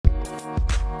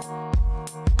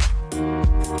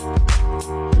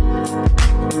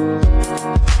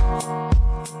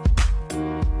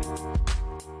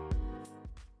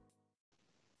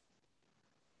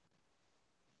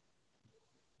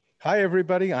Hi,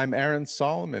 everybody. I'm Aaron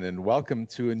Solomon, and welcome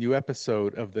to a new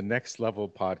episode of the Next Level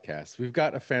podcast. We've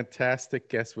got a fantastic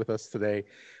guest with us today,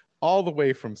 all the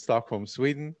way from Stockholm,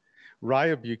 Sweden,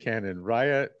 Raiha Buchanan.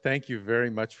 Raiha, thank you very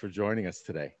much for joining us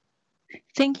today.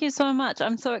 Thank you so much.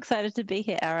 I'm so excited to be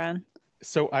here, Aaron.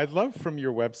 So, I'd love from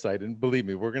your website, and believe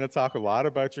me, we're going to talk a lot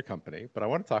about your company, but I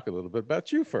want to talk a little bit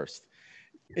about you first.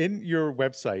 In your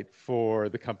website for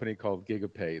the company called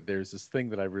GigaPay, there's this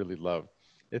thing that I really love.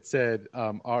 It said,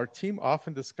 our team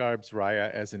often describes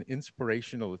Raiha as an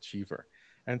inspirational achiever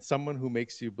and someone who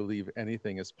makes you believe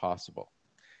anything is possible.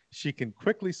 She can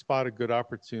quickly spot a good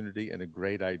opportunity and a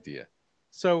great idea.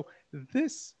 So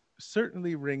this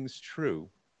certainly rings true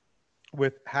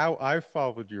with how I've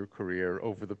followed your career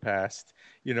over the past,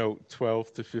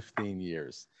 12 to 15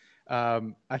 years.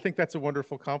 I think that's a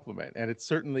wonderful compliment. And it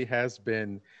certainly has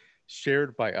been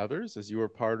shared by others as you were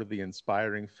part of the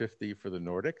Inspiring 50 for the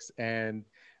Nordics. And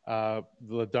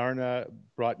Ladarna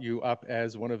brought you up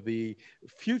as one of the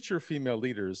future female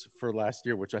leaders for last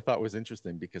year, which I thought was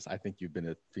interesting because I think you've been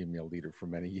a female leader for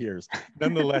many years.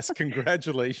 Nonetheless,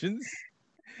 congratulations.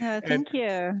 And Thank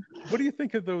you. what do you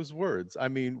think of those words? I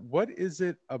mean, what is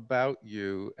it about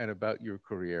you and about your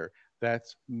career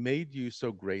that's made you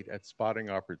so great at spotting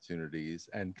opportunities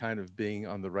and kind of being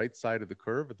on the right side of the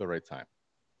curve at the right time?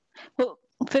 Well,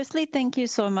 firstly, thank you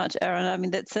so much, Aaron. I mean,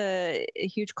 that's a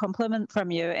huge compliment from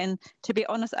you. And to be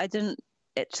honest, I didn't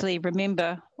actually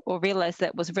remember or realize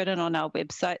that was written on our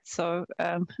website. So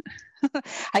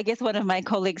I guess one of my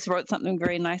colleagues wrote something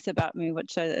very nice about me,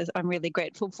 which I'm really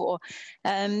grateful for.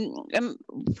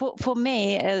 For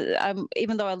me,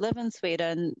 even though I live in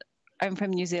Sweden, I'm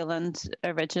from New Zealand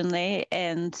originally,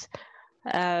 and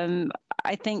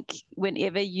I think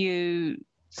whenever you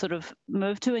sort of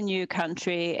move to a new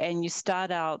country and you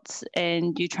start out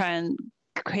and you try and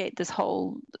create this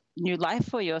whole new life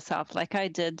for yourself, like I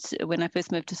did when I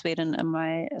first moved to Sweden in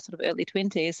my sort of early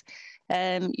 20s,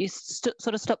 you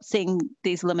sort of stop seeing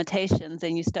these limitations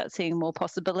and you start seeing more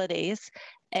possibilities.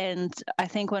 And I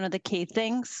think one of the key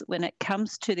things when it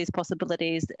comes to these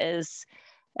possibilities is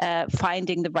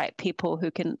finding the right people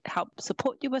who can help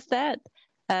support you with that,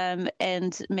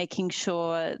 and making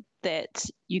sure that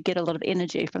you get a lot of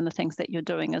energy from the things that you're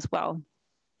doing as well.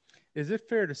 Is it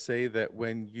fair to say that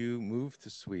when you moved to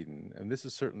Sweden, and this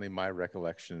is certainly my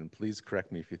recollection, and please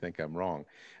correct me if you think I'm wrong,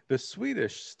 the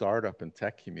Swedish startup and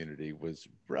tech community was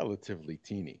relatively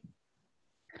teeny?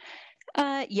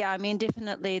 Yeah, I mean,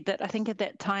 definitely that. I think at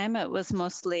that time it was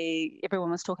mostly everyone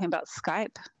was talking about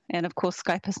Skype. And of course,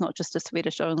 Skype is not just a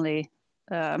Swedish only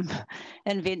um,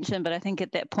 invention, but I think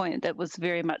at that point that was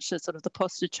very much a sort of the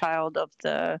poster child of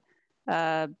the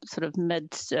sort of mid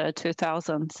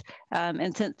 2000s.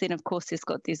 And since then, of course, there's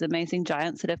got these amazing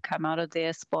giants that have come out of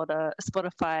there: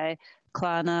 Spotify,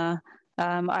 Klarna,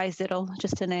 iZettle,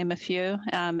 just to name a few.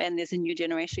 And there's a new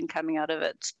generation coming out of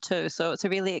it too. So it's a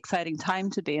really exciting time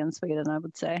to be in Sweden, I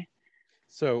would say.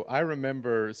 So I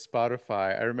remember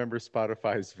Spotify. I remember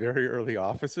Spotify's very early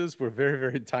offices were very,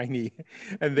 very tiny,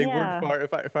 and they weren't Yeah. far.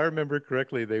 If I remember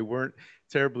correctly, they weren't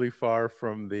terribly far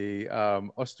from the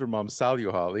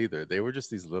Östermalmssaljuhall either. They were just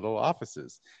these little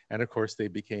offices, and of course, they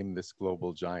became this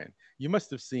global giant. You must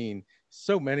have seen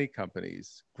so many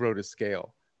companies grow to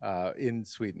scale in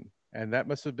Sweden, and that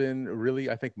must have been a really,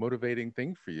 I think, motivating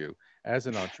thing for you as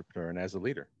an entrepreneur and as a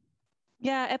leader.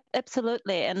 Yeah,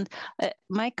 absolutely. And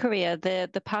my career,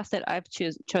 the path that I've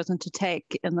chosen to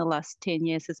take in the last 10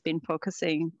 years has been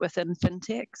focusing within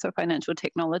fintech, so financial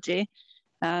technology.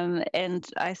 And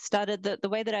I started the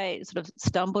way that I sort of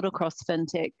stumbled across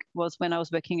fintech was when I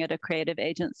was working at a creative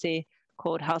agency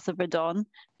called House of Radon.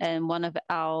 And one of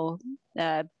our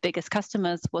biggest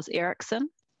customers was Ericsson.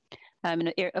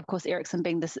 And of course, Ericsson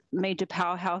being this major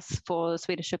powerhouse for the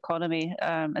Swedish economy,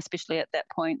 especially at that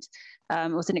point,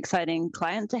 was an exciting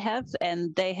client to have.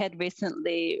 And they had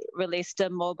recently released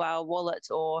a mobile wallet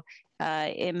or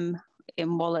M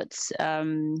wallet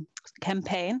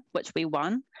campaign, which we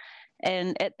won.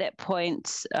 And at that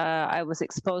point, I was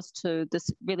exposed to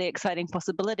this really exciting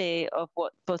possibility of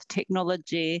what both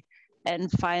technology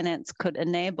and finance could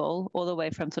enable, all the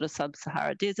way from sort of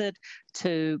sub-Sahara desert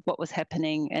to what was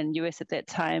happening in US at that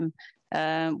time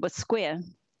with Square.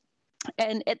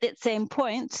 And at that same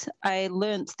point, I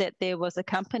learned that there was a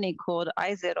company called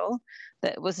iZettle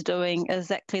that was doing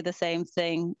exactly the same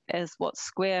thing as what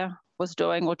Square was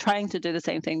doing, or trying to do the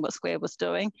same thing what Square was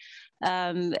doing.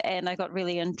 And I got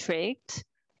really intrigued.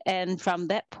 And from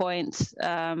that point,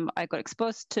 I got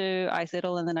exposed to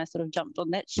iZettle, and then I sort of jumped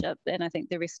on that ship. And I think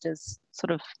the rest is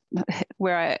sort of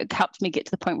where it helped me get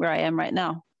to the point where I am right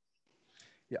now.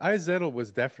 Yeah, iZettle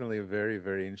was definitely a very,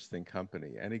 very interesting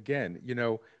company. And again,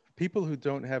 people who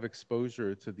don't have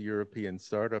exposure to the European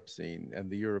startup scene and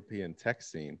the European tech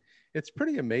scene, it's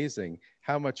pretty amazing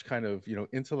how much kind of,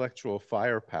 intellectual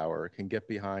firepower can get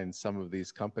behind some of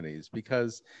these companies.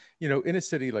 Because, in a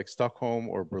city like Stockholm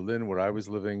or Berlin, where I was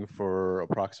living for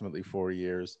approximately 4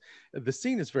 years, the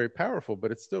scene is very powerful,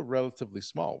 but it's still relatively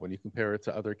small when you compare it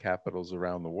to other capitals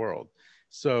around the world.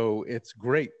 So it's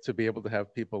great to be able to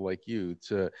have people like you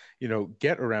to,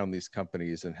 get around these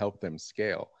companies and help them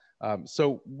scale.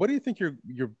 So what do you think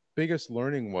your biggest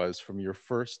learning was from your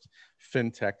first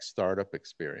fintech startup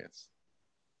experience?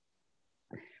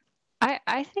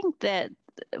 I think that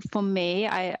for me,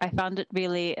 I found it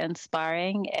really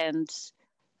inspiring. And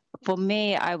for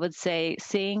me, I would say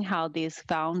seeing how these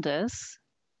founders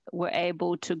were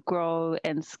able to grow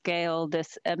and scale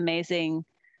this amazing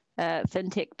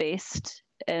fintech beast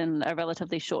in a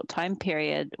relatively short time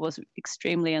period was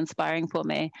extremely inspiring for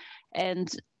me. And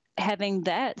having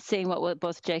that, seeing what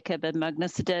both Jacob and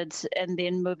Magnus did, and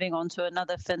then moving on to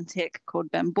another fintech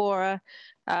called Bambora,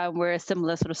 where a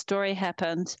similar sort of story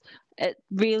happened, it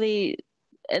really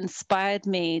inspired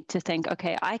me to think,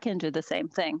 okay, I can do the same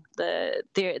thing. There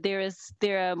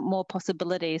are more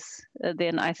possibilities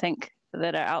than I think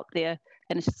that are out there,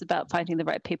 and it's just about finding the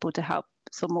right people to help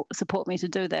support me to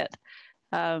do that.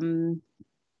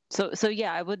 So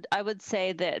yeah, I would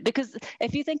say that, because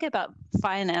if you think about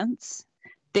finance,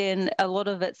 then a lot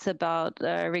of it's about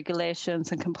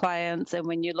regulations and compliance. And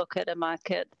when you look at a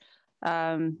market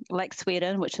like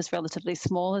Sweden, which is relatively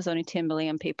small, there's only 10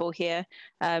 million people here,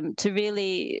 to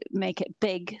really make it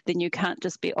big, then you can't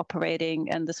just be operating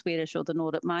in the Swedish or the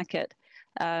Nordic market.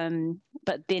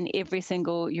 But then every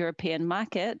single European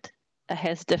market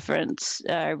has different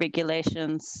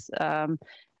regulations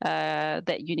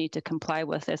that you need to comply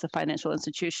with as a financial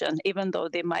institution, even though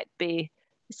there might be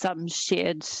some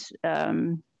shared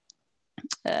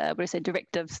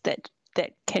directives that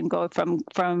can go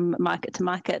from market to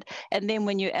market. And then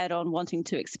when you add on wanting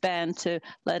to expand to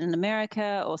Latin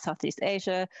America or Southeast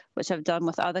Asia, which I've done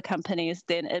with other companies,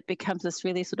 then it becomes this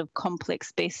really sort of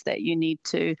complex beast that you need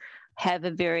to have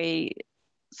a very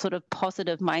sort of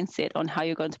positive mindset on how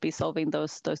you're going to be solving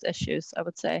those issues, I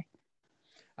would say.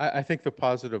 I think the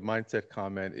positive mindset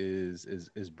comment is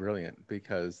brilliant,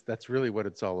 because that's really what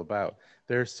it's all about.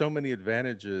 There are so many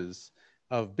advantages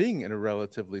of being in a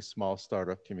relatively small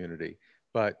startup community,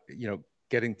 but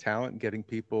getting talent, getting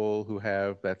people who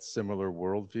have that similar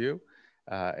worldview,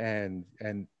 and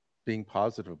being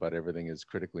positive about everything is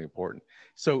critically important.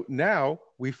 So now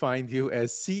we find you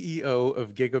as CEO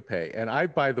of GigaPay. And I,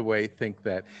 by the way, think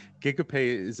that GigaPay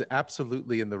is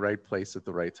absolutely in the right place at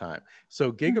the right time.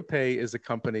 So GigaPay is a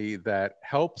company that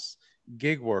helps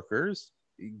gig workers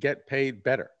get paid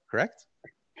better, correct?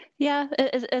 Yeah,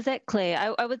 exactly.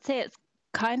 I would say it's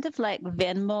kind of like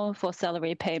Venmo for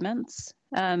salary payments,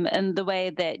 in the way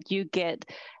that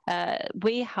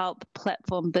we help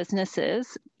platform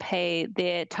businesses pay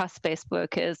their task-based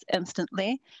workers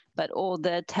instantly, but all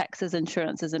the taxes,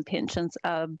 insurances, and pensions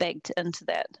are baked into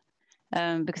that.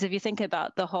 Because if you think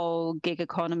about the whole gig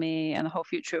economy and the whole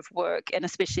future of work, and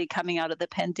especially coming out of the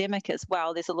pandemic as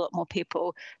well, there's a lot more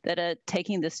people that are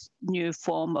taking this new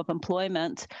form of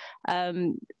employment.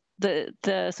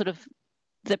 The sort of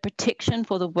the protection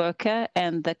for the worker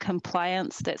and the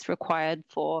compliance that's required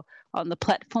on the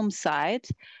platform side,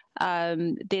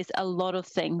 there's a lot of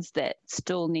things that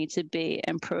still need to be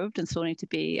improved and still need to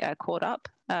be caught up.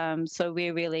 So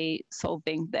we're really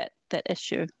solving that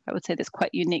issue. I would say that's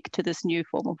quite unique to this new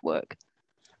form of work.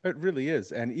 It really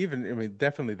is. And even, I mean,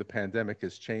 definitely the pandemic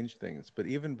has changed things, but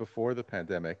even before the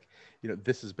pandemic,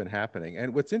 this has been happening.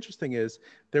 And what's interesting is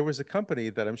there was a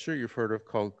company that I'm sure you've heard of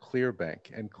called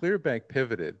ClearBank, and ClearBank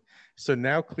pivoted. So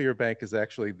now ClearBank is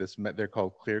actually they're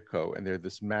called ClearCo, and they're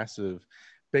this massive,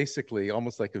 basically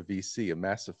almost like a VC, a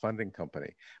massive funding company.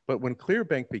 But when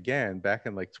ClearBank began back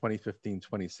in like 2015,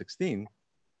 2016,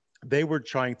 they were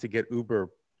trying to get Uber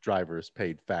drivers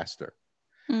paid faster.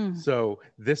 So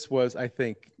this was, I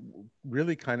think,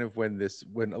 really kind of when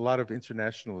a lot of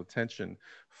international attention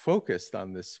focused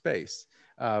on this space.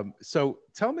 So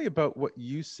tell me about what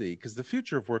you see, because the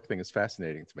future of work thing is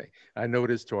fascinating to me. I know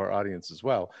it is to our audience as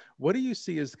well. What do you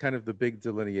see as kind of the big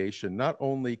delineation, not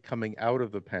only coming out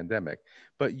of the pandemic,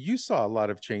 but you saw a lot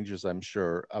of changes, I'm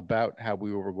sure, about how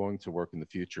we were going to work in the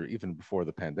future, even before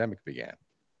the pandemic began.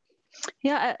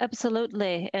 Yeah,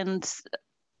 absolutely. And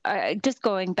just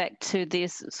going back to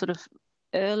these sort of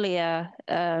earlier,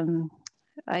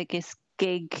 I guess,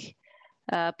 gig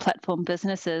platform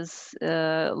businesses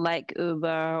like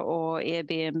Uber or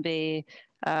Airbnb,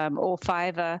 or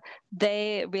Fiverr,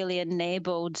 they really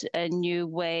enabled a new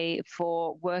way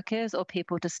for workers or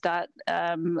people to start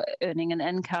earning an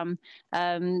income.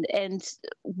 And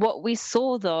what we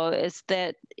saw, though, is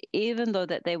that even though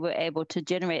that they were able to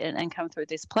generate an income through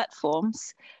these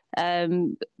platforms,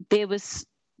 there was,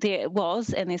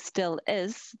 and there still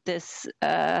is, this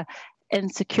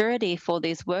insecurity for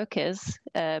these workers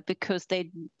because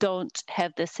they don't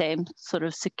have the same sort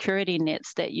of security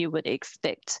nets that you would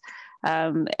expect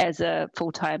as a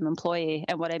full-time employee.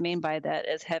 And what I mean by that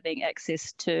is having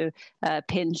access to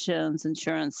pensions,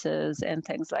 insurances, and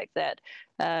things like that.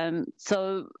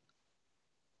 So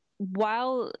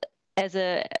while as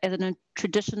a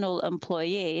traditional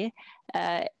employee,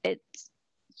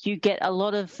 you get a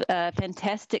lot of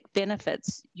fantastic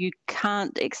benefits. You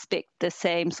can't expect the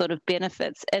same sort of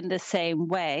benefits in the same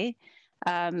way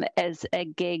as a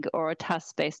gig or a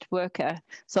task-based worker.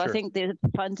 So sure. I think there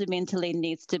fundamentally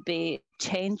needs to be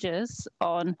changes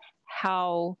on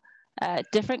how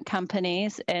different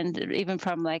companies, and even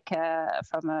from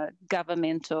from a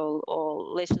governmental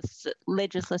or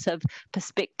legislative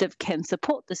perspective, can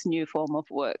support this new form of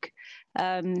work.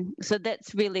 So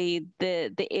that's really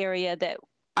the area that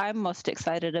I'm most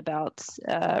excited about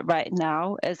right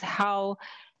now, is how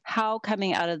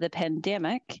coming out of the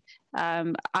pandemic,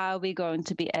 are we going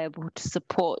to be able to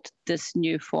support this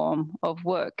new form of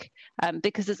work?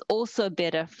 Because it's also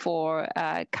better for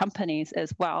companies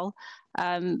as well.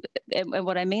 And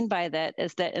what I mean by that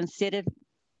is that instead of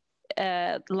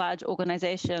large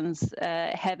organizations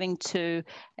having to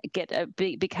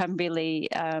become really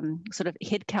sort of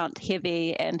headcount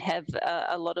heavy and have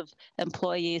a lot of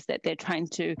employees that they're trying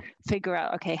to figure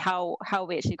out, okay, how are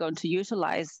we actually going to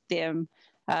utilize them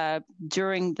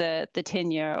during the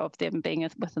tenure of them being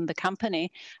within the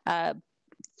company,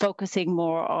 focusing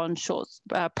more on short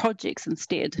projects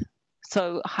instead.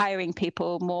 So hiring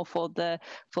people more for the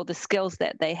skills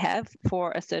that they have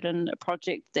for a certain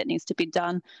project that needs to be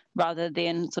done, rather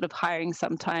than sort of hiring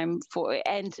some time for,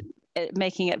 and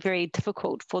making it very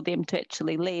difficult for them to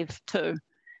actually leave too.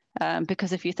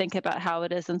 Because if you think about how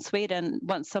it is in Sweden,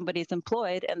 once somebody's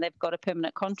employed and they've got a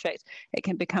permanent contract, it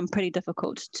can become pretty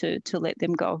difficult to let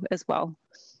them go as well.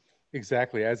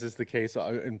 Exactly, as is the case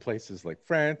in places like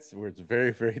France, where it's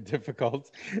very, very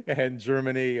difficult, and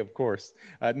Germany, of course,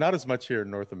 not as much here in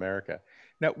North America.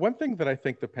 Now, one thing that I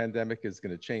think the pandemic is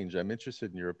going to change, I'm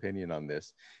interested in your opinion on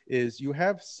this, is you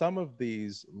have some of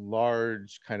these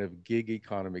large kind of gig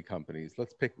economy companies.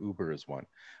 Let's pick Uber as one.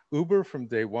 Uber from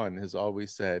day one has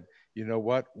always said, you know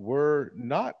what, we're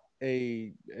not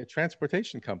a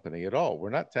transportation company at all. We're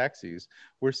not taxis.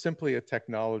 We're simply a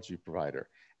technology provider.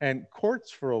 And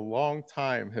courts for a long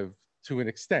time have, to an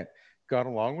extent, gone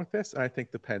along with this. And I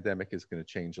think the pandemic is going to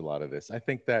change a lot of this. I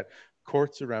think that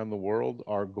courts around the world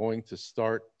are going to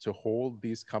start to hold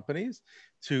these companies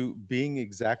to being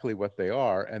exactly what they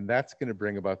are. And that's going to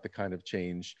bring about the kind of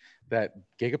change that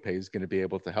GigaPay is going to be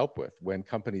able to help with, when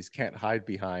companies can't hide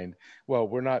behind, well,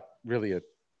 we're not really a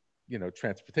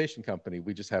transportation company,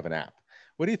 we just have an app.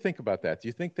 What do you think about that? Do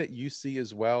you think that you see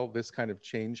as well this kind of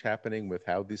change happening with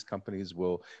how these companies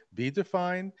will be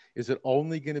defined? Is it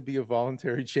only going to be a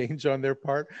voluntary change on their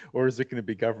part, or is it going to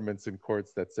be governments and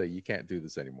courts that say you can't do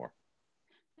this anymore?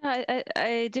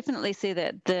 I definitely see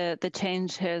that the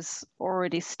change has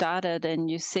already started,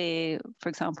 and you see, for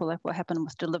example, like what happened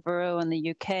with Deliveroo in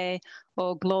the UK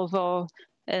or Glovo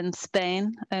in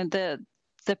Spain, and the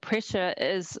pressure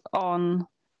is on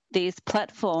these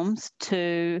platforms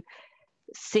to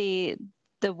see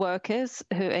the workers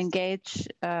who engage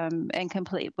and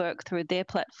complete work through their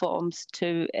platforms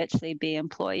to actually be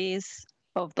employees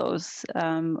of those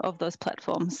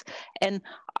platforms. And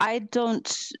I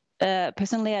don't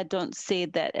personally, I don't see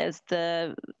that as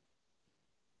the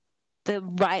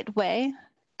right way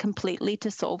completely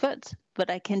to solve it, but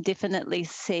I can definitely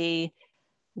see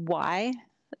why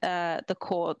the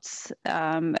courts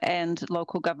and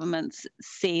local governments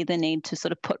see the need to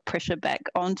sort of put pressure back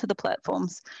onto the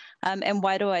platforms. And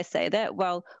why do I say that?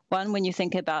 Well, one, when you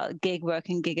think about gig work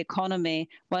and gig economy,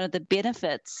 one of the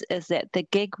benefits is that the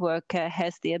gig worker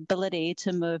has the ability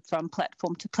to move from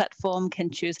platform to platform, can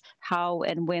choose how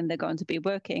and when they're going to be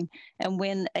working. And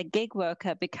when a gig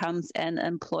worker becomes an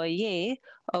employee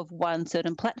of one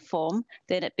certain platform,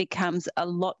 then it becomes a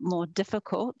lot more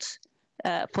difficult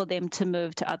for them to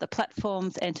move to other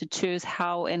platforms and to choose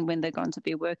how and when they're going to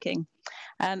be working.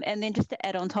 And then just to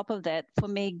add on top of that, for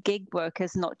me, gig work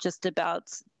is not just about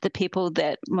the people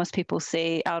that most people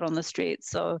see out on the streets.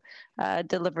 So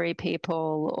delivery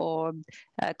people or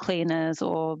cleaners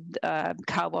or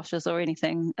car washers or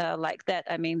anything like that.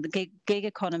 I mean, the gig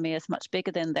economy is much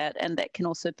bigger than that. And that can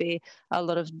also be a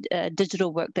lot of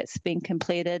digital work that's been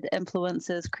completed,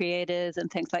 influencers, creators,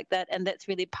 and things like that. And that's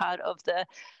really part of the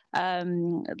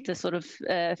sort of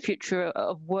future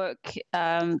of work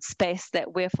space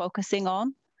that we're focusing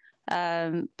on.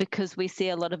 Because we see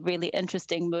a lot of really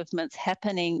interesting movements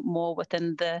happening more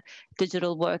within the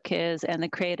digital workers and the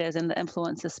creators and the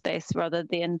influencer space, rather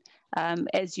than,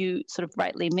 as you sort of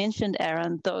rightly mentioned,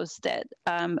 Aaron, those that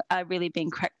are really being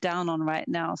cracked down on right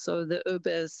now. So the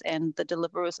Ubers and the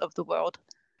Deliverers of the world.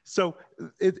 So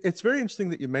it's very interesting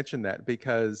that you mentioned that,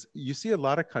 because you see a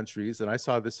lot of countries, and I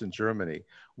saw this in Germany,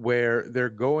 where they're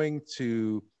going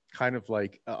to kind of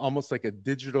like almost like a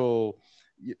digital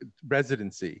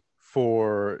residency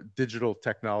for digital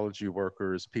technology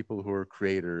workers, people who are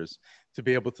creators, to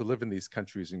be able to live in these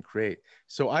countries and create.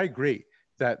 So I agree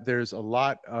that there's a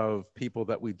lot of people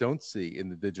that we don't see in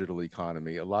the digital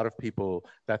economy, a lot of people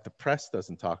that the press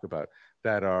doesn't talk about,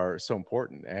 that are so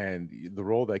important. And the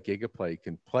role that GigaPlay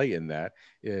can play in that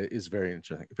is very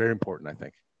interesting, very important, I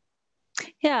think.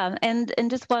 Yeah, and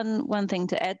just one thing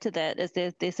to add to that is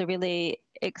there's a really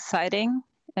exciting,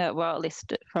 well, at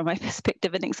least from my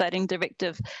perspective, an exciting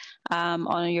directive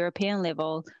on a European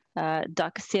level,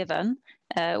 DAC 7,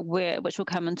 which will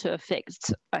come into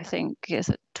effect, I think, is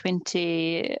it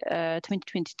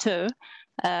 2022, or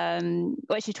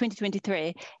actually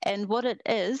 2023. And what it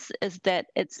is that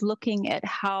it's looking at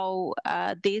how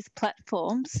these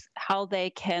platforms, how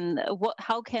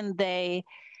can they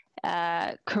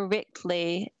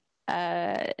correctly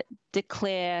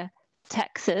declare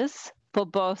taxes for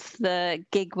both the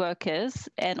gig workers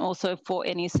and also for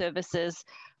any services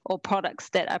or products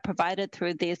that are provided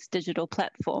through these digital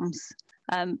platforms.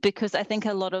 Because I think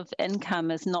a lot of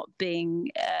income is not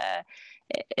being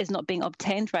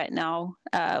obtained right now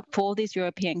for these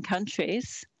European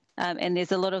countries. And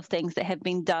there's a lot of things that have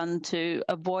been done to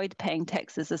avoid paying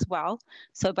taxes as well.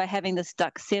 So by having this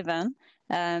DAC 7,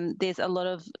 there's a lot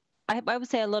of, I would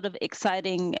say, a lot of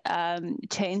exciting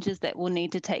changes that will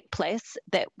need to take place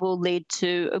that will lead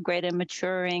to a greater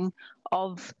maturing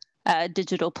of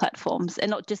digital platforms,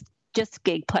 and not just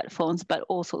gig platforms, but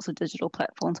all sorts of digital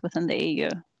platforms within the EU.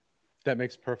 That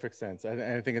makes perfect sense. And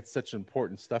I think it's such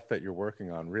important stuff that you're working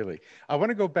on, really. I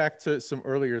want to go back to some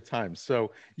earlier times.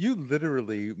 So you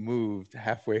literally moved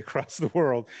halfway across the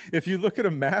world. If you look at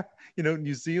a map,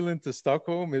 New Zealand to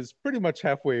Stockholm is pretty much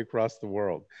halfway across the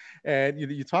world. And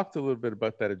you talked a little bit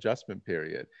about that adjustment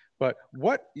period. But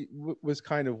what was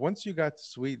kind of, once you got to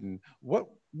Sweden, what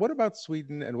about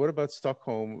Sweden and what about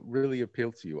Stockholm really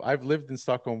appealed to you? I've lived in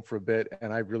Stockholm for a bit,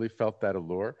 and I really felt that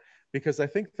allure. Because I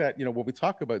think that, when we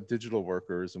talk about digital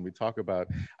workers and we talk about,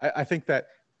 I think that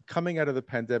coming out of the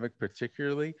pandemic,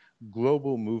 particularly,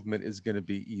 global movement is going to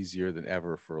be easier than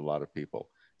ever for a lot of people.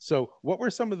 So what were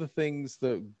some of the things,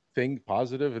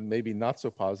 positive and maybe not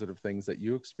so positive things that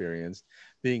you experienced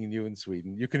being new in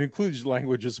Sweden? You can include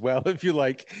language as well if you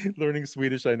like. Learning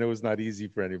Swedish, I know, is not easy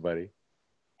for anybody.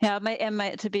 Yeah,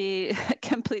 to be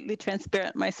completely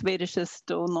transparent, my Swedish is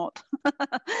still not,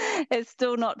 it's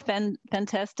still not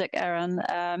fantastic, Aaron.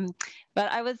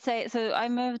 But I would say, so I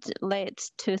moved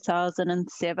late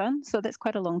 2007, so that's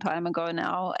quite a long time ago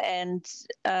now. And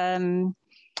I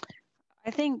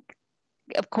think,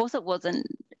 of course, it wasn't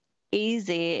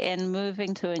easy, and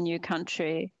moving to a new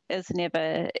country is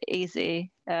never easy,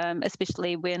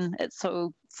 especially when it's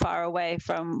so far away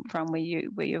from where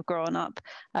you've grown up.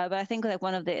 But I think like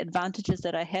one of the advantages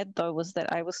that I had, though, was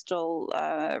that I was still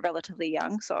relatively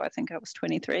young. So I think I was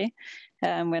 23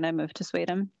 when I moved to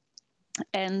Sweden.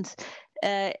 And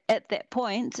at that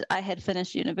point, I had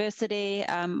finished university.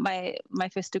 My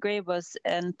first degree was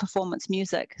in performance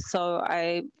music. So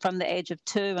from the age of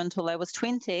 2 until I was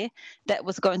 20, that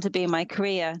was going to be my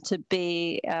career, to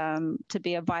be a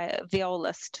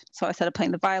violist. So I started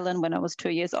playing the violin when I was 2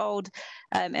 years old,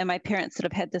 and my parents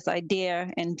sort of had this idea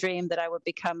and dream that I would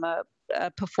become a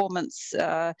performance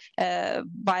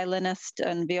violinist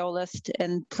and violist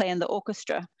and play in the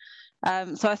orchestra.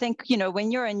 So I think,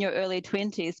 when you're in your early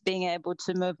 20s, being able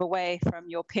to move away from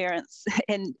your parents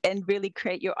and really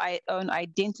create your own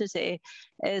identity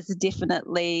is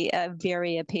definitely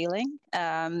very appealing.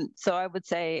 So I would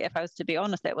say, if I was to be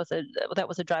honest, that was a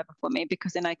driver for me,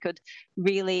 because then I could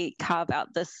really carve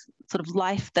out this sort of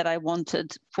life that I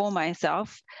wanted for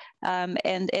myself.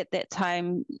 And at that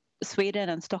time, Sweden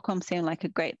and Stockholm seemed like a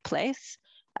great place.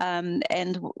 And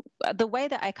the way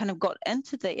that I kind of got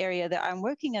into the area that I'm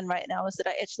working in right now is that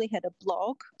I actually had a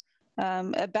blog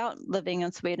about living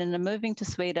in Sweden and moving to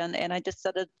Sweden. And I just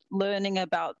started learning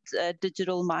about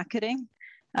digital marketing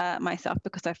myself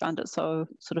because I found it so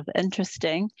sort of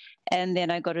interesting. And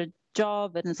then I got a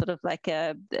job in sort of like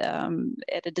at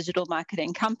a digital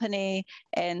marketing company,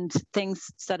 and things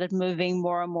started moving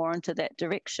more and more into that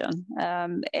direction.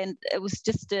 And it was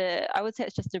just I would say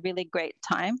it's just a really great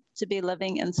time to be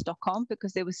living in Stockholm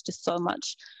because there was just so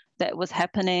much that was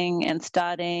happening and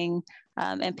starting,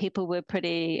 and people were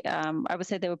pretty, I would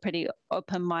say they were pretty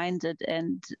open-minded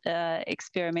and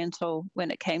experimental when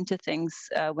it came to things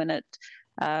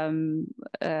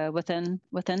within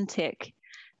tech.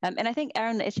 And I think,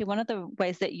 Aaron, actually one of the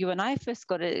ways that you and I first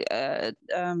got to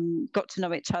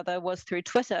know each other was through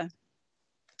Twitter.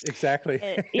 Exactly.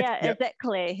 Yeah, yep.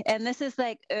 Exactly. And this is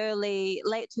like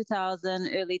late 2000,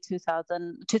 early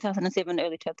 2007,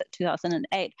 early 2008.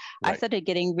 Right. I started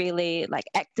getting really like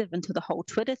active into the whole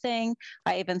Twitter thing.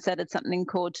 I even started something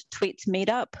called Tweets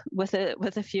Meetup with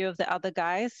a few of the other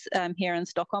guys here in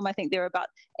Stockholm. I think there were about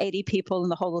 80 people in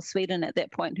the whole of Sweden at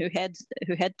that point who had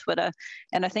Twitter.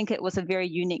 And I think it was a very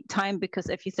unique time because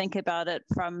if you think about it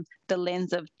from the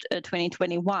lens of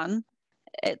 2021,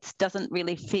 it doesn't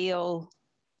really feel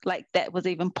like that was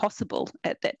even possible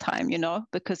at that time,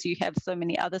 because you have so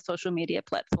many other social media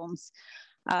platforms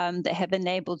that have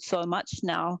enabled so much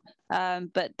now.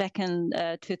 But back in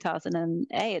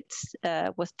 2008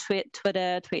 was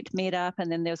Twitter, Tweet Meetup,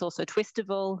 and then there's also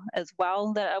Twistival as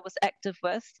well that I was active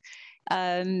with.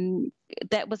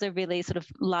 That was a really sort of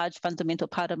large fundamental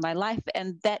part of my life,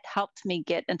 and that helped me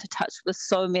get into touch with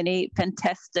so many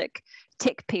fantastic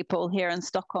tech people here in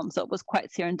Stockholm. So it was quite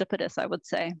serendipitous, I would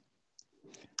say.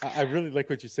 I really like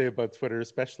what you say about Twitter,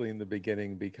 especially in the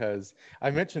beginning, because I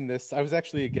mentioned this. I was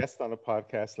actually a guest on a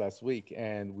podcast last week,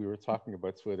 and we were talking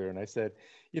about Twitter. And I said,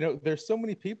 there's so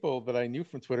many people that I knew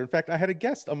from Twitter. In fact, I had a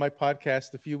guest on my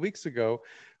podcast a few weeks ago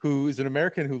who is an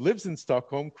American who lives in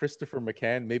Stockholm, Christopher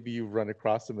McCann. Maybe you've run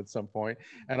across him at some point.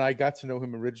 And I got to know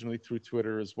him originally through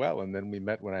Twitter as well. And then we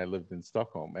met when I lived in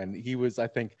Stockholm. And he was, I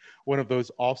think, one of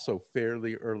those also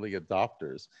fairly early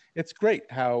adopters. It's great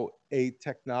how a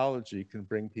technology can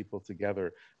bring people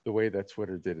together the way that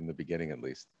Twitter did in the beginning, at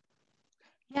least.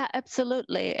 Yeah,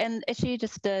 absolutely. And actually,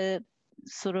 just a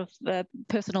sort of a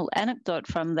personal anecdote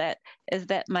from that is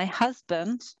that my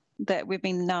husband, that we've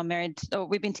been now married, or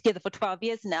we've been together for 12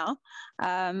 years now,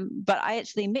 but I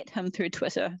actually met him through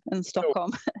Twitter in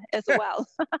Stockholm as well.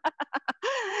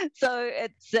 So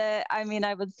it's,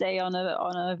 I would say on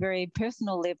a very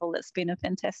personal level, it was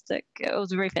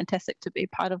very fantastic to be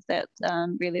part of that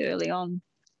really early on.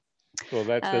 Well,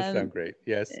 that does sound great.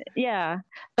 Yes. Yeah,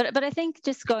 but I think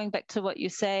just going back to what you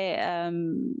say,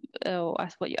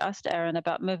 what you asked, Aaron,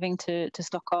 about moving to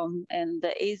Stockholm and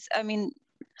the ease. I mean,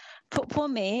 for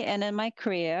me and in my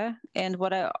career, and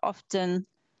what I often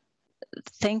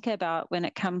think about when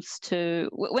it comes to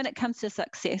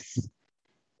success,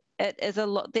 it is a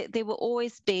lot. There will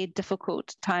always be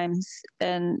difficult times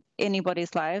in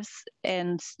anybody's lives,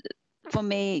 and for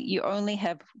me, you only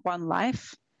have one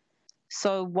life.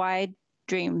 So why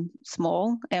dream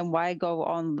small, and why go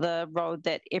on the road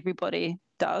that everybody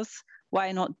does?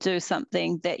 Why not do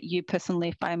something that you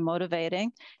personally find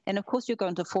motivating? And of course, you're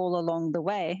going to fall along the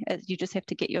way. You just have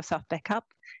to get yourself back up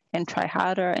and try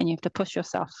harder, and you have to push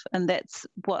yourself. And that's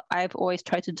what I've always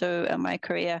tried to do in my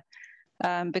career,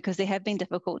 because there have been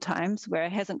difficult times where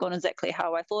it hasn't gone exactly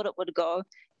how I thought it would go,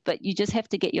 but you just have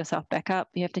to get yourself back up.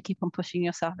 You have to keep on pushing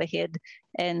yourself ahead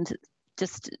and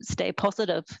just stay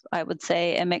positive, I would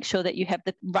say, and make sure that you have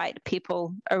the right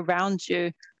people around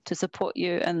you to support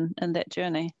you in that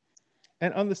journey.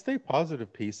 And on the stay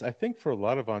positive piece, I think for a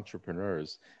lot of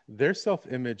entrepreneurs, their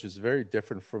self-image is very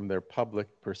different from their public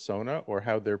persona or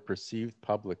how they're perceived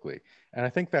publicly. And I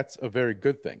think that's a very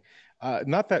good thing.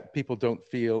 Not that people don't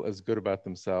feel as good about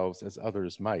themselves as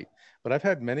others might, but I've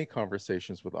had many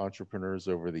conversations with entrepreneurs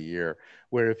over the year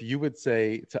where if you would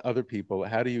say to other people,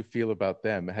 how do you feel about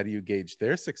them? How do you gauge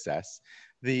their success?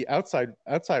 The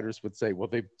outsiders would say, well,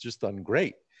 they've just done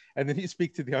great. And then you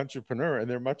speak to the entrepreneur and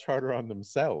they're much harder on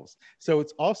themselves. So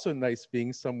it's also nice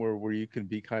being somewhere where you can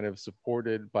be kind of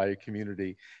supported by a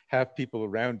community, have people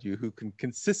around you who can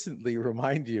consistently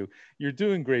remind you, you're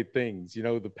doing great things.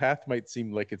 The path might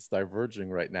seem like it's diverging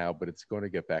right now, but it's going to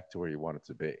get back to where you want it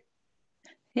to be.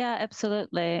 Yeah,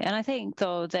 absolutely. And I think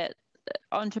though that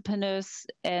entrepreneurs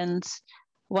and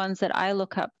ones that I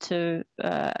look up to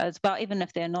as well, even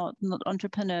if they're not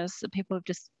entrepreneurs, people have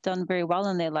just done very well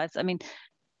in their lives. I mean,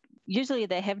 usually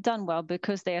they have done well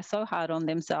because they are so hard on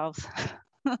themselves.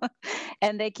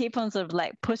 and they keep on sort of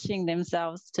like pushing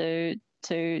themselves to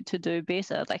do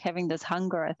better. Like having this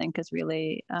hunger, I think, is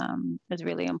really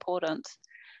important.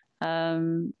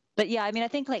 But yeah, I mean, I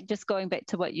think like just going back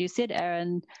to what you said,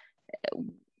 Aaron,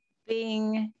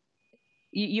 being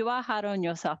you are hard on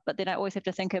yourself, but then I always have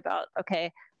to think about,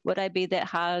 okay, would I be that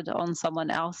hard on someone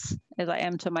else as I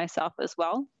am to myself as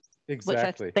well?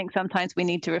 Exactly. Which I think sometimes we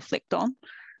need to reflect on.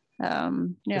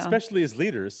 Yeah. Especially as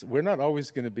leaders, we're not always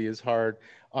going to be as hard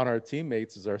on our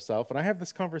teammates as ourselves. And I have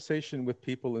this conversation with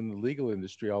people in the legal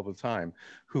industry all the time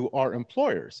who are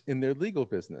employers in their legal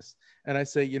business. And I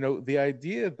say, the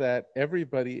idea that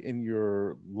everybody in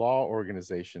your law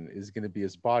organization is going to be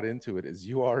as bought into it as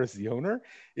you are as the owner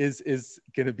is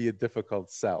going to be a difficult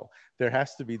sell. There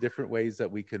has to be different ways that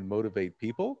we can motivate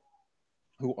people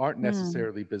who aren't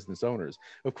necessarily business owners.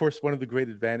 Of course, one of the great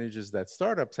advantages that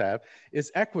startups have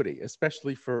is equity,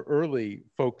 especially for early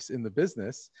folks in the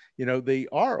business. They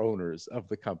are owners of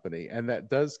the company, and that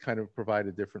does kind of provide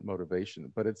a different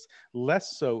motivation, but it's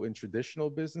less so in traditional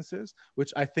businesses,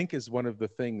 which I think is one of the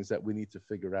things that we need to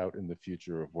figure out in the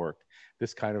future of work,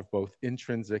 this kind of both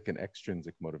intrinsic and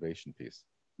extrinsic motivation piece.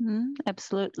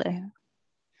 Absolutely.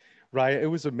 Raiha, it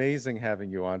was amazing having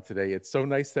you on today. It's so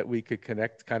nice that we could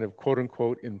connect kind of quote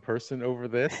unquote in person over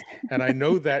this. And I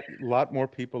know that a lot more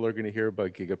people are going to hear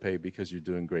about GigaPay because you're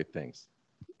doing great things.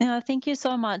 Yeah, thank you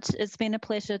so much. It's been a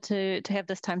pleasure to have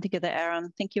this time together,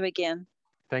 Aaron. Thank you again.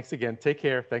 Thanks again. Take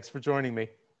care. Thanks for joining me.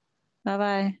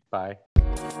 Bye-bye. Bye.